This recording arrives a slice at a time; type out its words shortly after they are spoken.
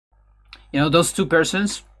You know, those two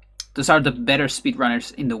persons, those are the better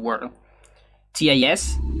speedrunners in the world.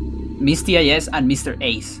 TIS, Miss TIS, and Mr.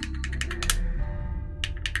 Ace.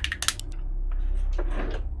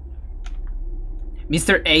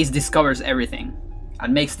 Mr. Ace discovers everything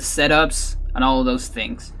and makes the setups and all those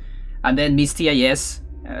things. And then Miss TIS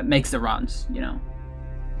makes the runs, you know.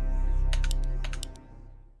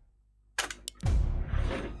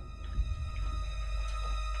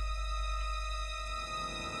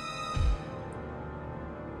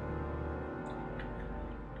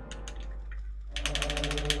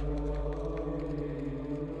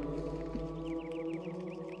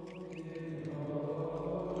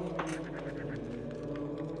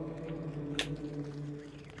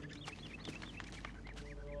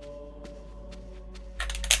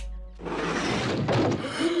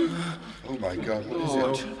 God, what is it?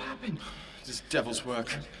 What happened? This devil's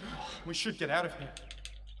work. We should get out of here.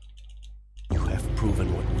 You have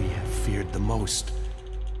proven what we have feared the most.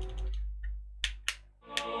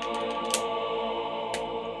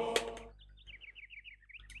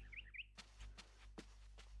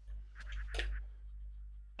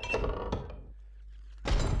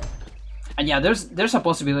 And yeah, there's a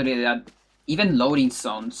possibility that even loading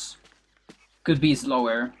zones could be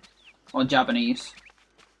slower on Japanese.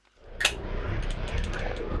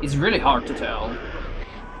 It's really hard to tell.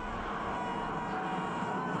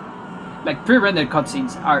 Like, pre-rendered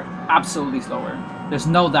cutscenes are absolutely slower. There's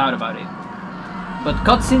no doubt about it. But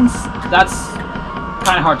cutscenes, that's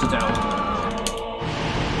kind of hard to tell.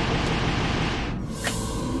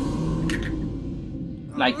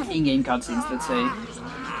 Like, in-game cutscenes, let's say.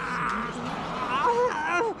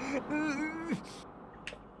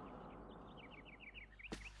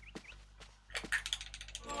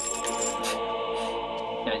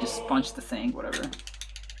 Yeah, just punch the thing, whatever.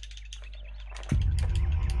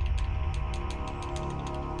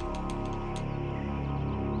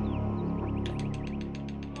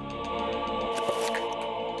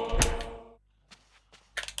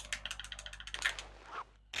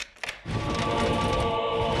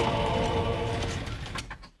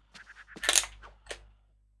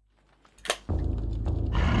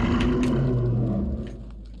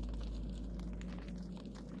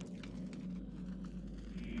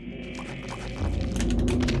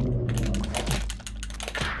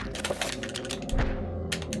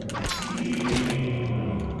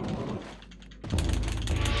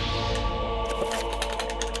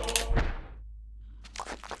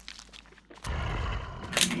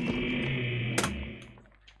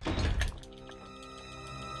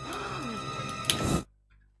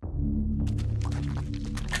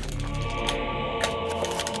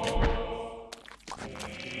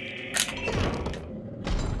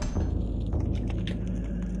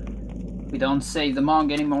 Don't save the monk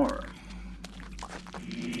anymore.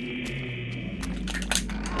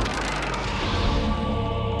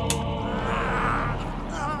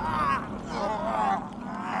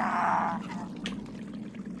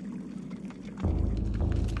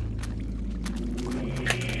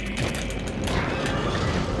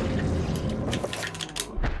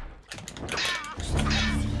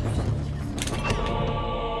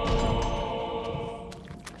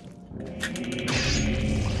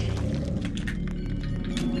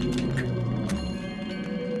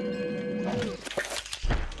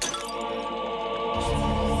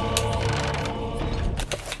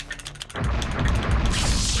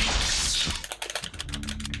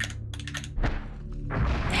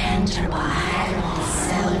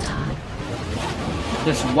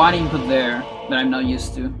 There's one input there that I'm not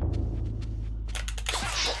used to.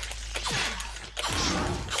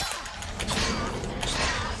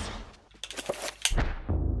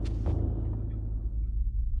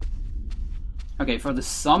 Okay, for the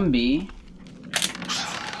zombie,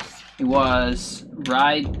 it was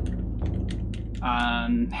right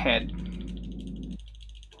and head.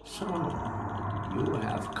 So, you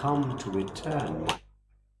have come to return.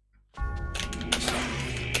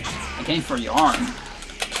 I came for your arm.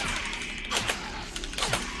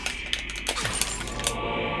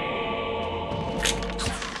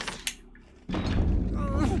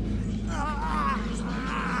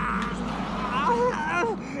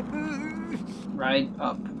 Right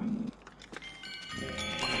up.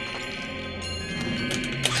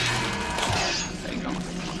 There you go.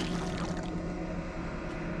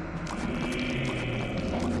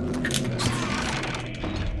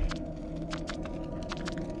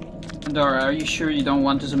 Dora, are you sure you don't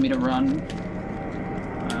want to submit a run?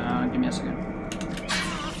 Give me a second.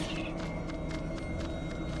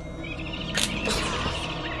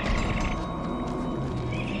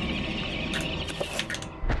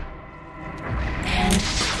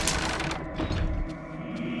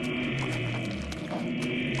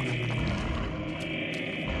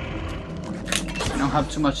 don't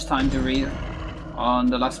have too much time to read on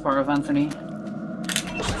the last part of Anthony.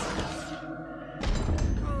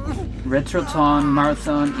 Retroton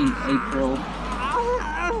Marathon in April.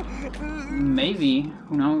 Maybe,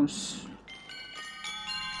 who knows?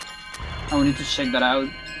 I will need to check that out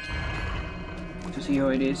to see how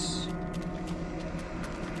it is.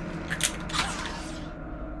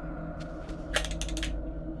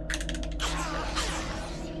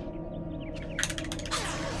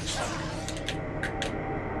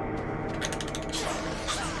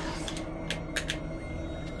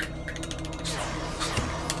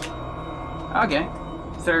 Okay,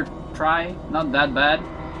 third try, not that bad.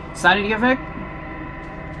 Sanity effect?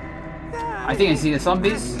 I think I see the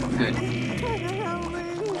zombies. Good.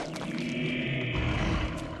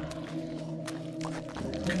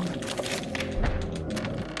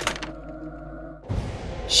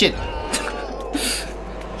 Shit.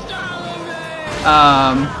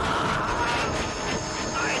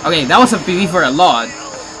 Okay, that was a PV for a lot.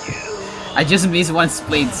 I just missed one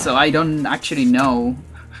split, so I don't actually know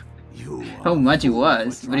how much it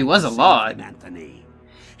was, but it was a lot.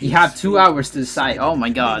 You have 2 hours to decide. Oh my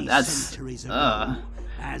god, that's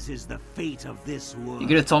as is the fate of this world. You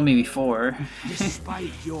could have told me before. Despite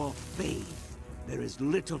your faith, there is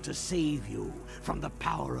little to save you from the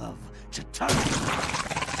power of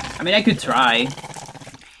Chattur'Gha. I mean, I could try.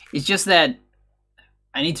 It's just that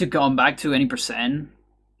I need to come back to any percent,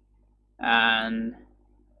 and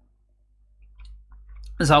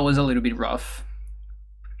it's always a little bit rough.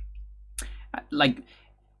 Like,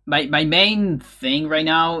 my main thing right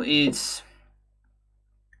now is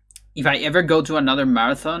if I ever go to another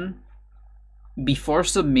marathon, before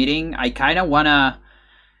submitting, I kind of want to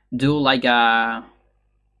do like a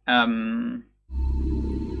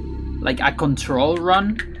control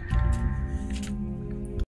run